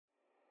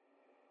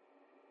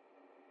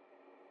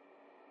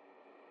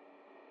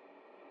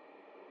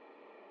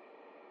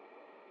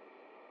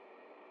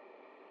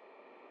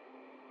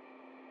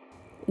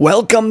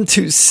Welcome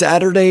to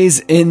Saturdays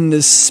in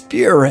the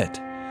Spirit.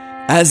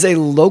 As a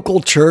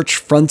local church,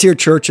 Frontier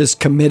Church is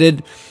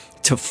committed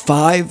to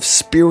 5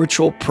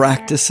 spiritual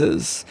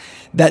practices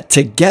that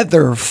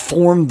together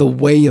form the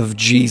way of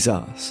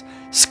Jesus: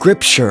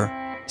 Scripture,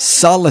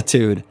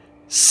 solitude,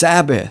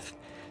 Sabbath,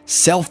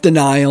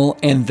 self-denial,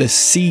 and the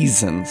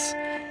seasons.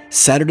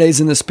 Saturdays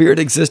in the Spirit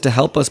exist to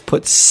help us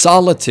put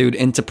solitude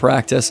into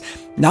practice,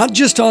 not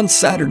just on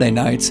Saturday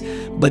nights,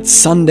 but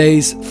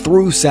Sundays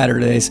through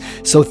Saturdays.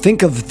 So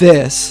think of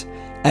this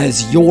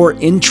as your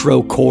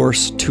intro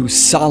course to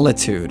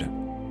solitude.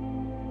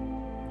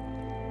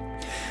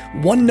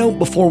 One note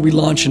before we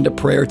launch into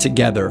prayer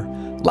together.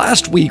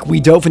 Last week, we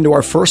dove into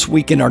our first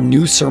week in our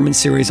new sermon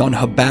series on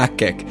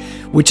Habakkuk,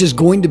 which is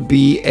going to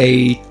be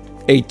a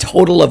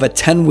total of a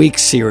 10-week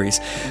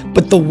series.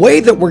 But the way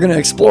that we're going to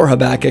explore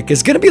Habakkuk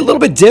is going to be a little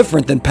bit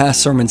different than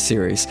past sermon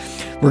series.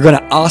 We're going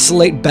to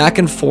oscillate back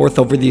and forth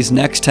over these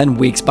next 10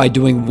 weeks by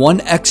doing one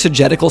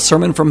exegetical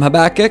sermon from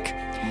Habakkuk,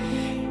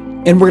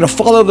 and we're going to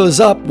follow those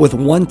up with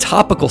one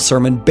topical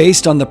sermon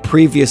based on the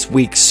previous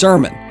week's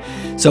sermon.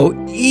 So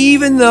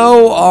even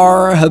though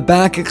our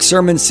Habakkuk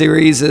sermon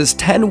series is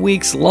 10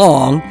 weeks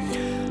long,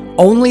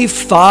 only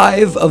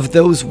 5 of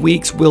those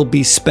weeks will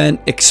be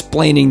spent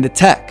explaining the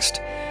text.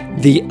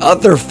 The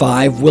other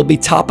 5 will be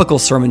topical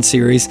sermon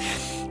series,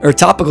 or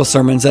topical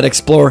sermons that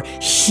explore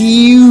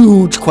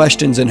huge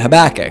questions in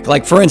Habakkuk.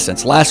 Like, for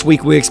instance, last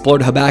week we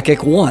explored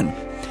Habakkuk 1.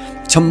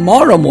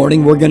 Tomorrow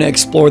morning we're going to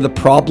explore the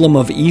problem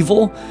of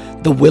evil,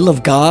 the will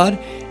of God,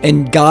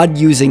 and God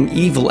using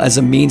evil as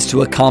a means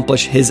to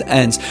accomplish His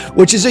ends,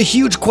 which is a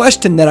huge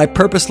question that I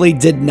purposely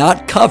did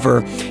not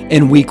cover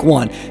in week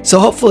 1. So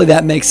hopefully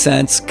that makes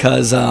sense,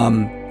 because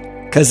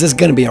this is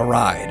going to be a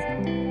ride.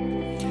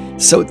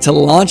 So to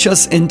launch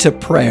us into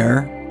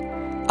prayer,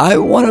 I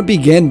want to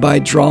begin by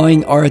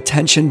drawing our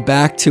attention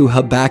back to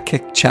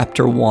Habakkuk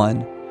chapter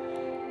 1.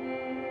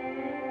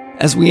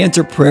 As we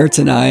enter prayer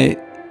tonight,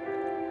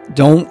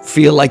 don't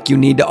feel like you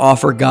need to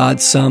offer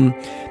God some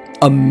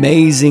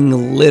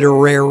amazing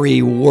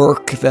literary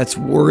work that's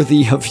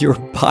worthy of your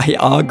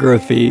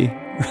biography,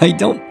 right?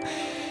 Don't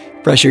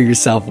pressure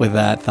yourself with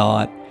that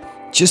thought.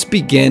 Just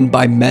begin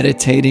by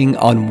meditating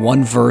on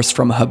one verse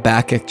from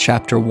Habakkuk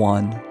chapter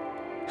 1.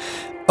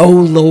 O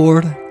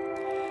Lord,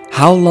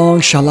 how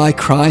long shall I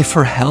cry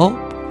for help,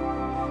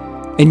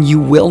 and you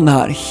will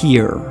not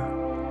hear?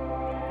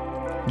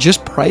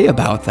 Just pray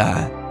about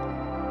that.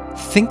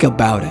 Think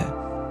about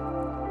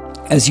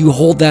it. As you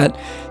hold that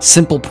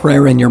simple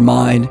prayer in your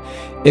mind,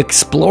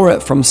 explore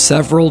it from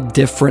several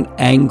different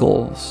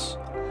angles.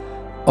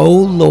 O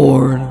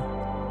Lord,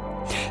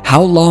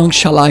 how long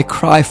shall I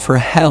cry for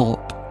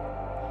help,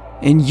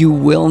 and you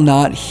will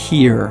not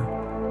hear?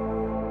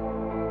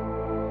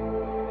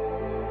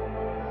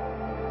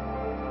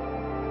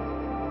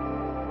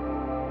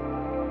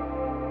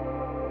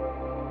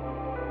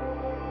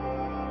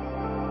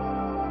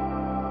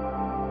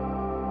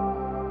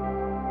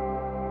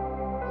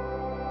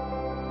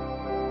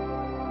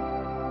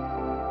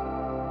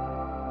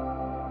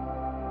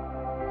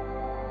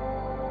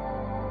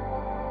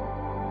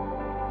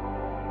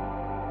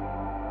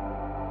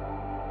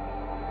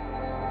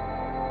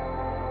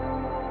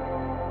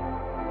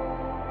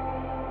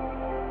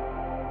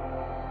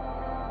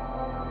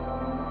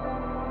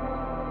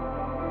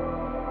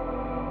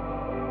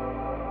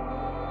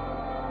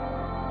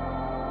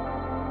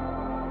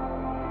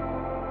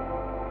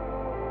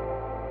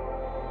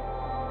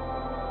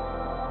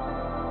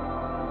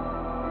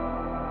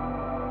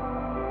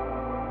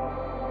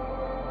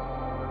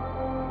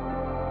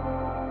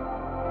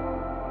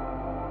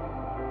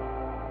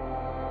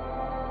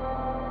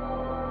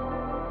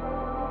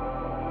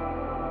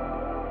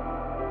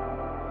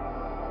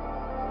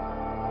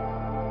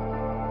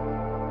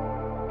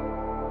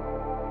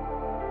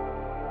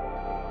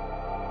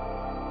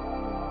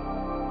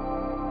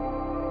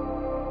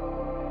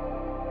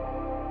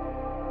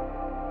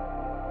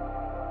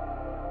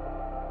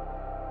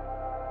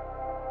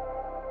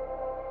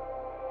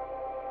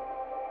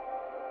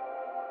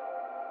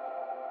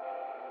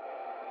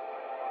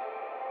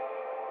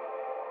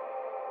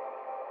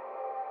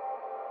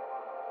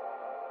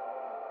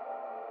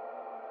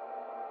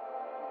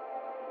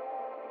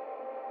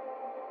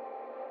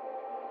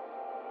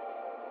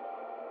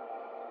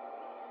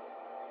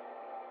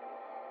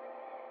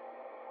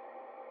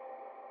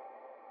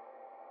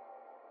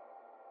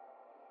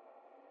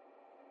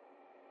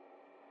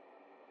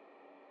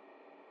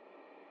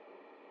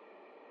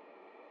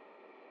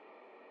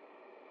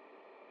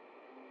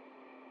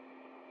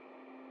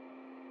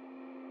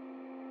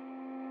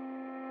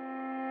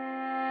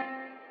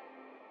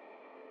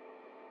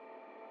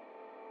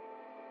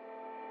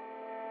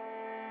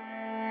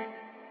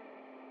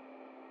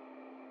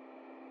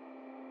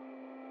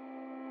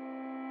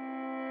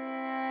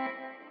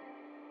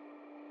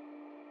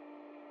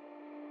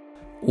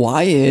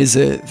 Why is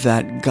it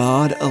that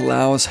God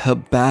allows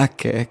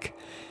Habakkuk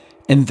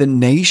and the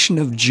nation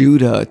of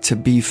Judah to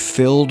be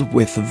filled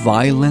with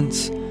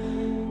violence,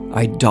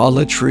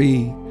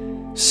 idolatry,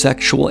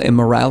 sexual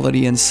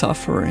immorality, and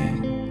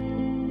suffering?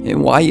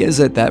 And why is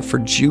it that for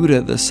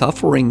Judah, the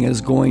suffering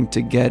is going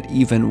to get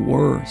even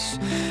worse?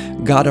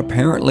 God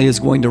apparently is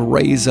going to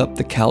raise up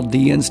the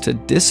Chaldeans to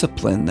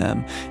discipline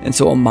them. And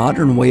so a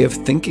modern way of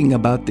thinking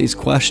about these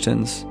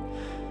questions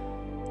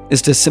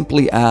is to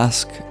simply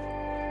ask,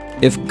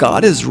 if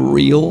God is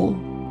real,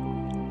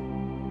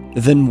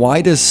 then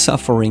why does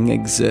suffering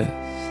exist?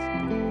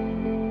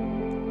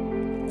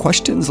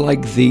 Questions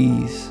like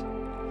these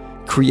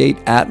create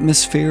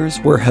atmospheres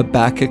where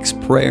Habakkuk's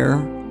prayer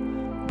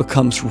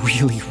becomes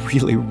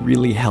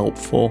really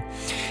helpful.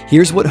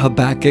 Here's what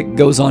Habakkuk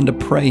goes on to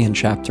pray in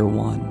chapter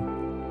 1.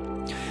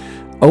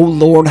 O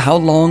Lord, how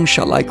long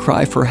shall I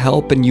cry for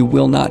help and you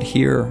will not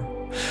hear?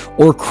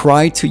 Or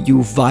cry to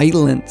you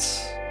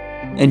violence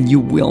and you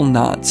will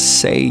not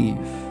save?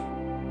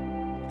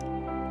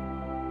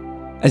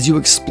 As you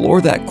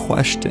explore that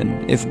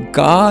question, if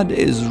God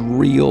is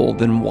real,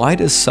 then why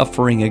does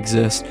suffering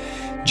exist?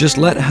 Just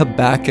let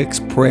Habakkuk's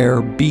prayer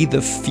be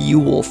the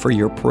fuel for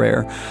your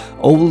prayer.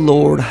 O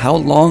Lord, how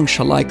long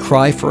shall I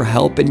cry for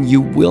help and you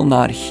will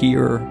not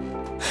hear?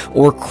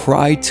 Or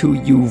cry to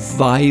you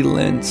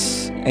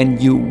violence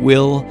and you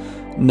will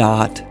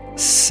not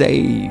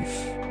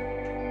save?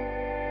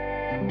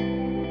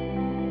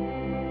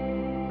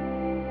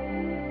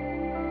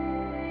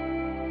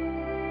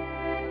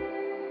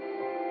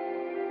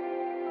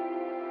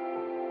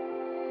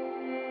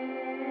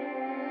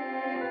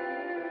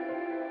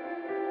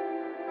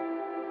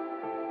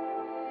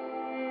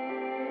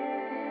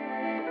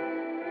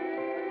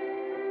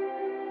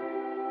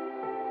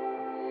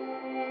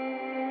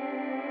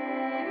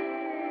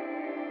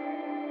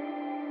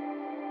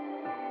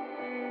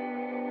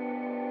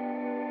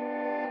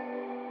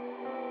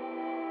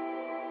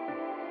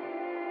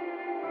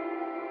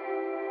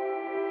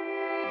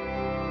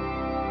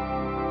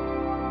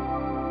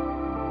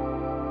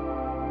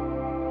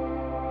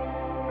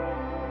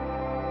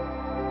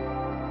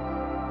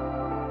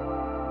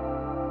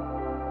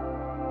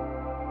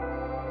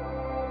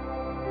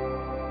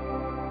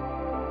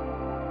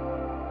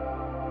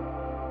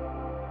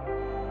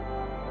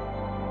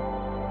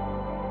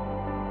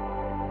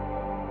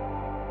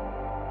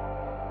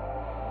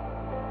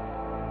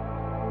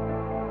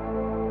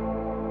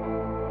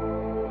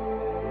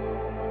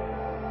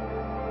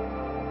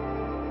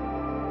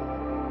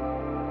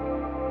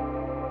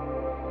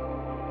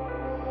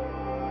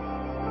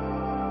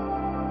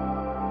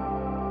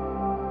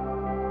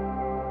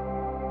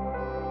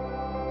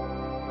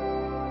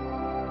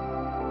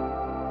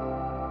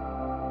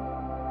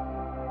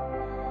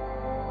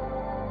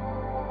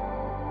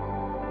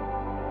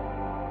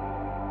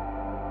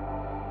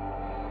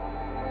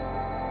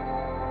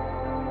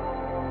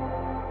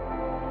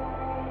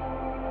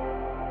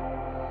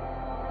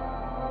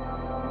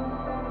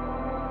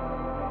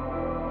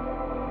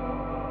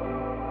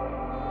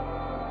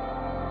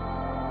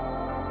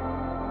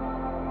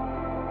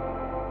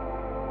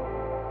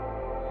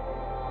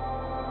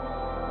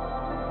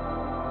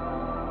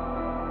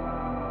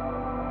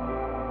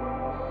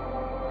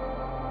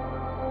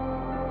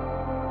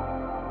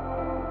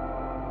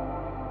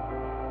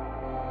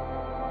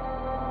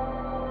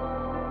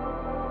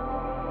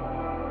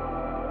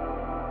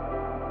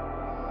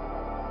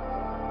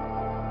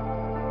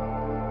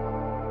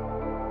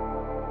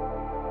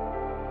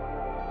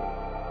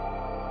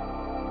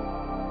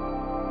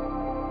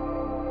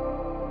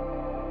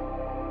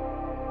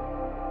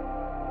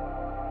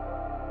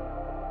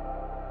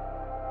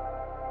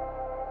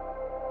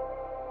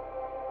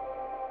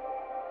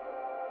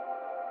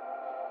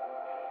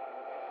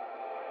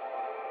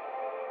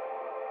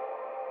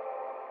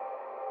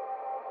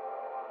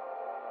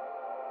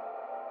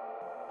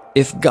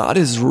 If God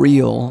is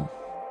real,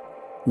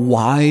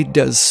 why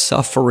does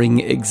suffering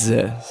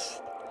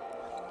exist?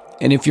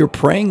 And if you're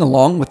praying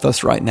along with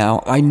us right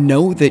now, I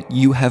know that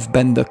you have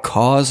been the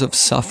cause of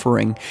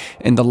suffering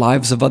in the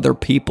lives of other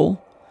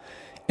people.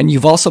 And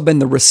you've also been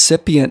the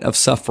recipient of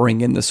suffering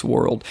in this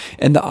world.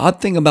 And the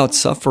odd thing about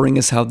suffering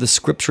is how the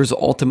scriptures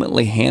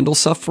ultimately handle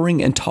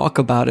suffering and talk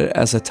about it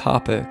as a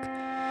topic.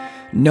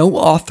 No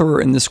author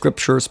in the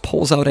scriptures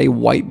pulls out a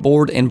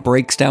whiteboard and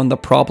breaks down the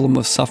problem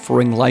of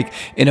suffering like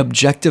an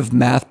objective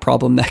math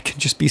problem that can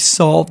just be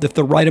solved if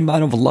the right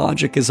amount of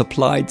logic is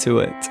applied to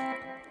it.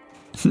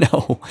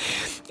 No.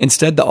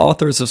 Instead, the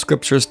authors of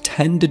scriptures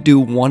tend to do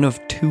one of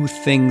two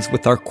things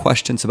with our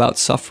questions about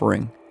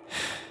suffering.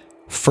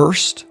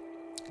 First,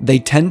 they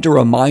tend to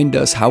remind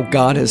us how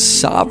God is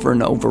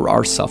sovereign over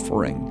our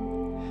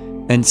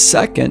suffering. And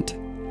second,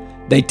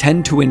 they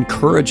tend to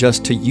encourage us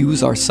to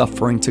use our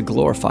suffering to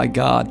glorify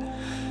God.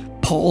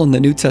 Paul in the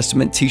New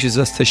Testament teaches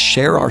us to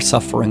share our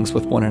sufferings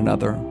with one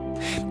another.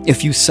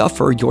 If you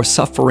suffer, your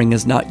suffering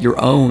is not your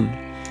own.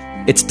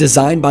 It's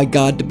designed by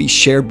God to be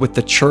shared with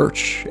the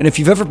church. And if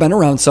you've ever been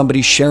around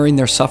somebody sharing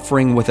their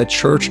suffering with a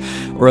church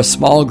or a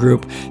small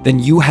group, then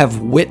you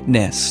have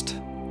witnessed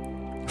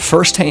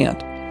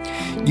firsthand.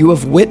 You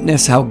have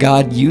witnessed how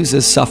God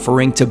uses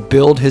suffering to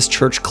build his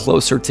church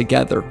closer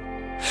together.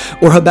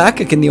 Or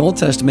Habakkuk in the Old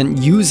Testament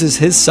uses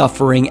his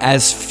suffering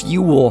as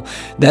fuel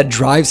that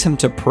drives him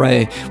to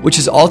pray, which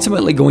is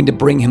ultimately going to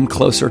bring him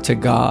closer to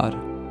God.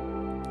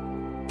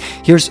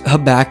 Here's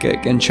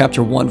Habakkuk in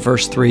chapter 1,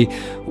 verse 3.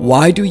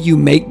 Why do you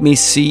make me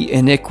see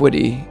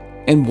iniquity?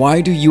 And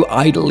why do you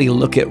idly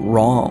look at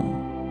wrong?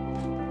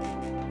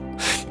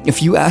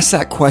 If you ask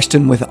that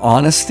question with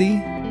honesty,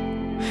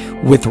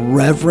 with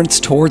reverence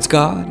towards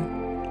God,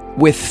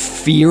 with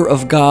fear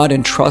of God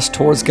and trust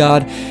towards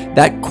God,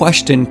 that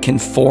question can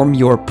form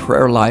your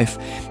prayer life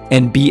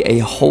and be a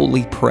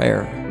holy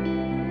prayer.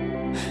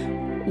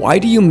 Why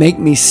do you make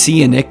me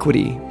see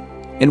iniquity?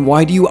 And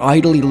why do you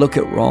idly look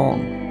at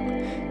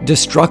wrong?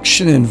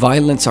 Destruction and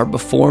violence are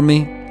before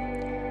me.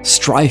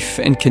 Strife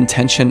and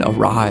contention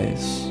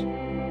arise.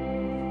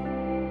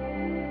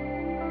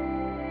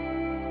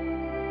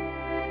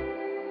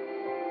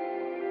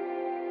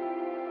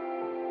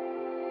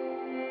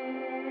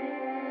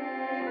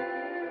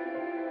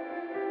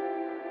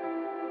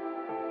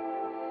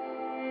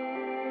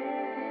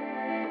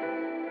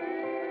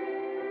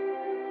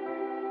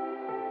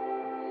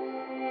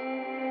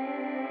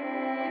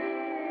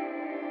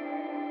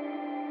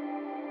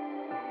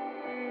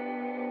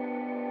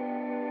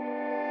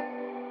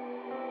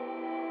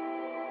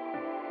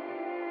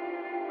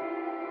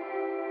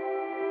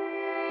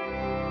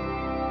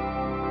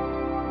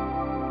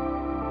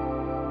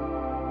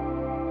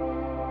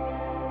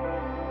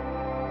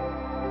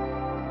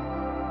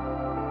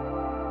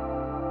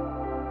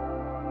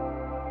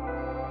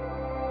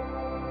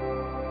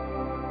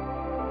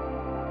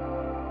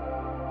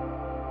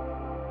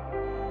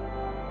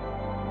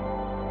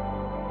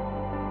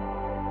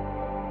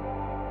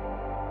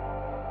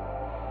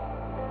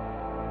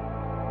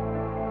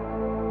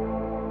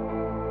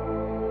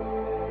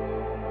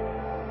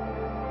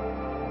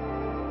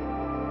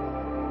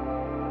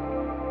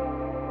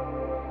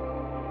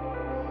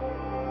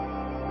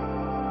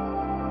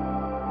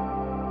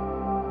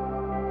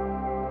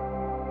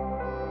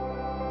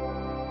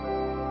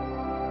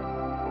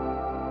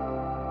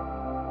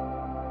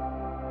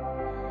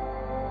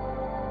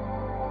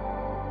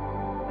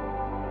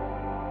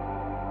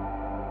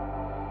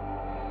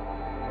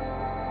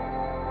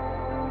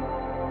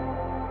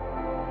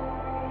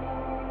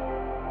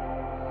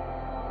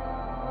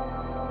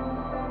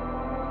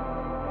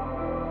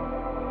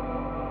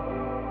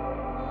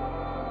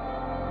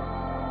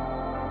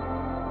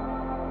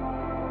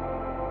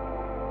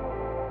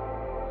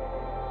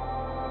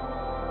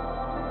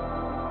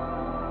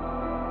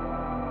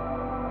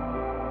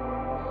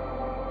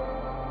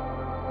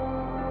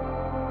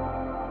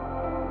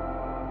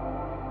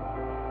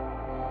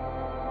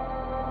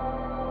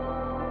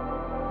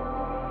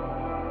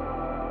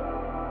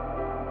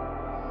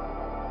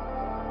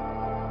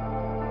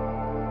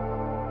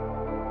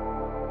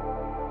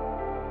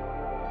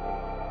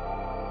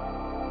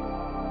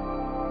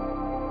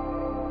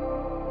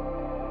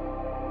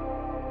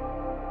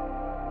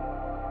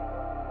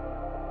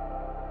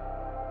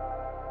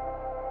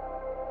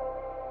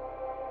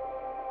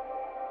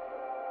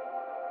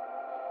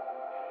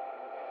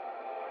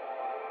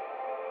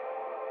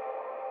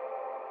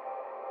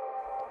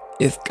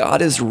 If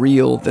God is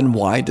real, then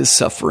why does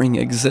suffering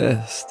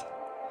exist?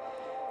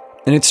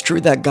 And it's true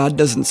that God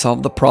doesn't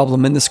solve the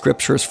problem in the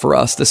scriptures for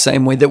us the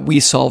same way that we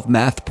solve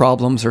math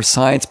problems or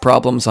science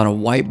problems on a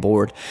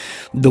whiteboard.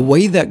 The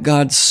way that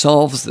God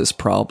solves this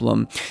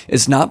problem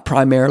is not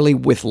primarily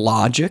with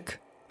logic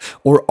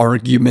or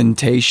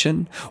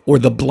argumentation or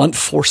the blunt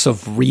force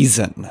of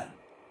reason.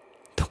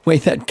 The way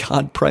that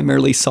God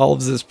primarily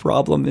solves this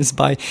problem is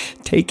by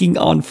taking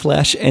on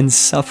flesh and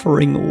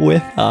suffering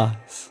with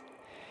us.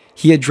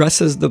 He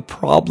addresses the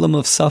problem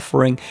of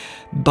suffering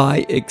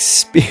by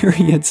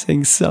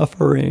experiencing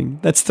suffering.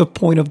 That's the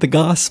point of the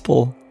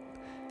gospel.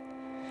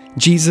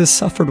 Jesus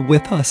suffered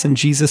with us and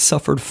Jesus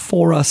suffered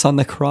for us on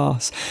the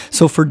cross.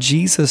 So for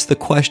Jesus, the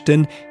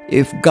question,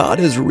 if God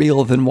is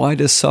real, then why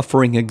does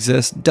suffering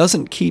exist,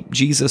 doesn't keep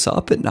Jesus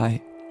up at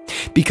night,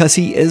 because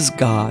he is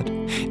God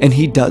and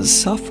he does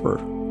suffer.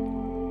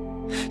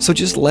 So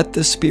just let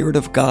the Spirit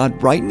of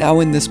God right now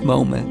in this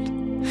moment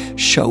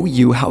show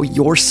you how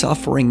your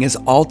suffering is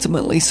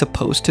ultimately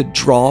supposed to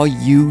draw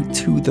you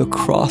to the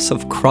cross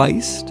of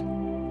Christ,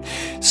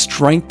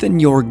 strengthen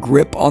your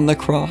grip on the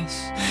cross,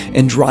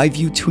 and drive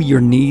you to your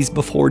knees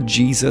before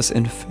Jesus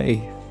in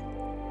faith.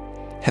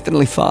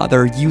 Heavenly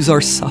Father, use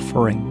our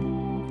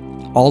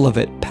suffering, all of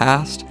it,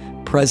 past,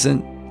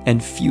 present,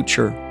 and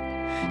future.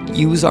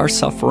 Use our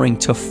suffering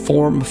to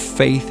form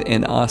faith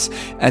in us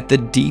at the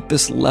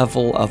deepest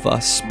level of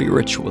us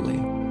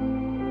spiritually.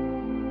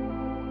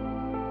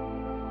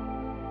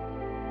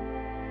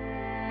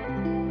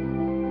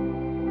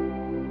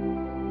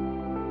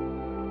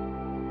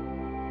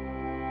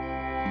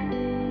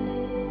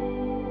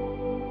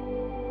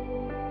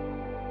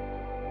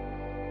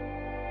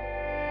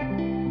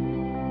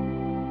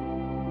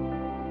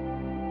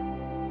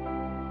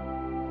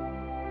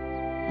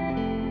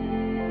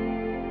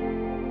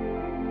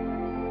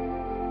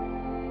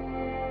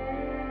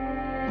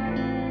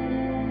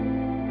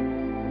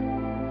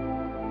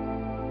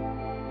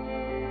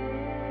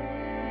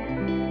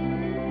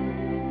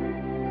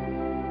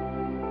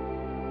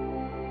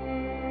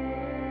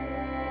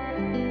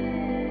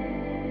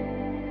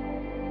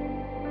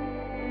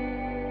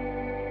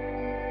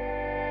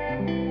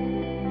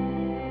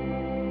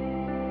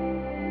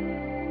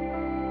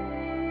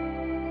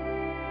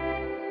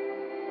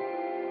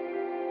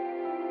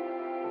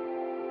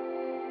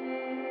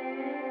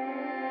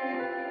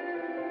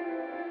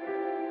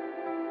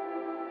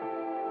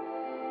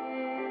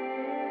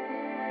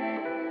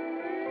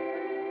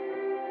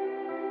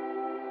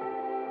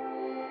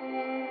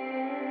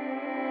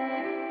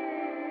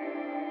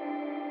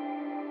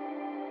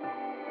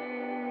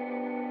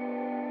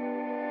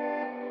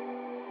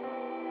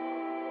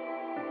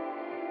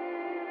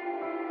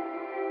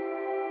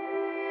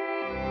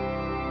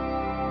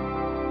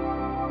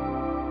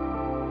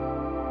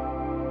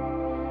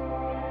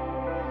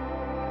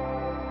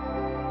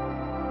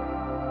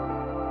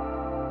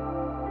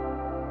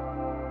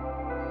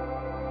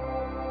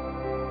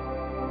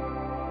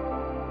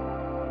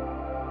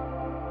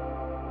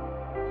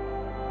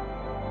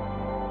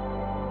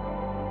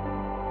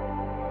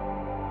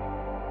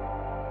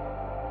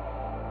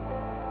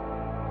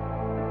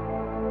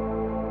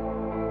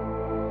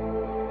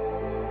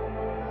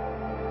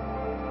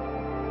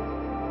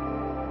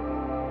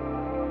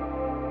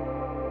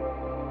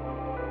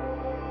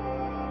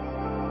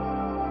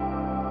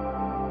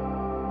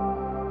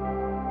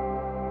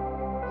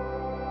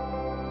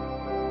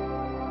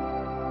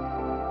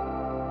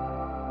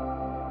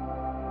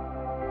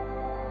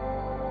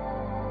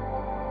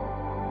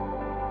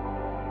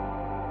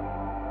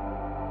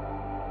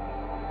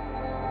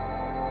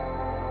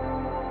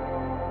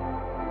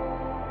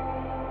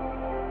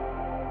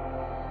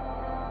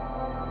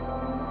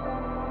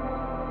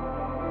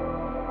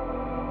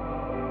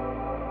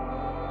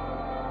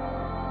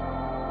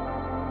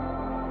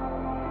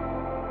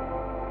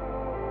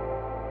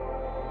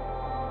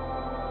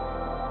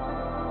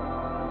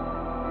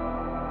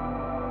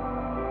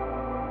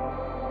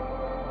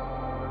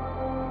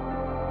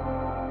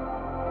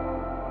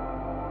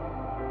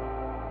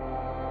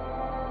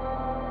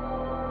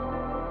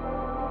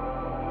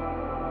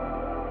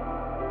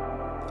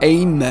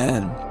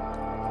 Amen.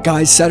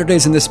 Guys,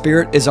 Saturdays in the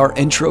Spirit is our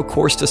intro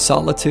course to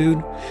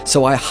solitude,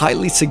 so I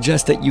highly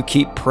suggest that you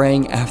keep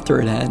praying after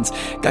it ends.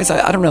 Guys,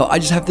 I don't know, I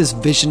just have this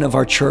vision of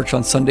our church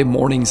on Sunday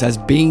mornings as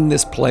being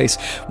this place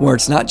where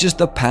it's not just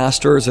the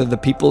pastors or the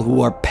people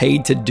who are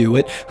paid to do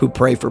it who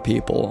pray for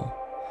people.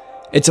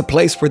 It's a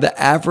place where the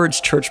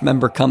average church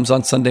member comes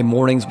on Sunday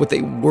mornings with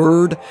a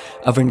word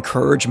of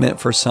encouragement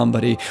for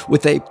somebody,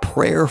 with a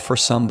prayer for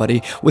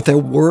somebody, with a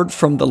word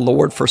from the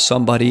Lord for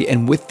somebody,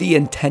 and with the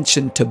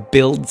intention to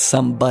build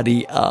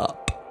somebody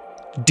up.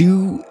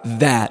 Do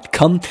that.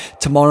 Come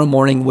tomorrow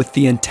morning with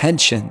the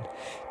intention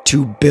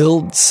to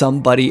build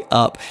somebody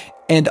up.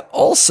 And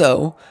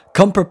also,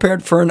 come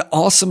prepared for an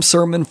awesome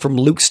sermon from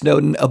Luke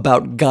Snowden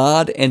about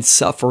God and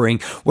suffering,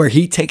 where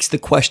he takes the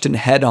question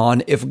head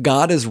on. If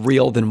God is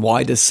real, then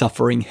why does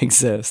suffering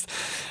exist?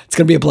 It's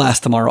going to be a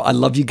blast tomorrow. I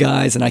love you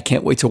guys, and I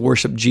can't wait to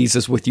worship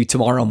Jesus with you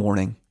tomorrow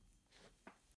morning.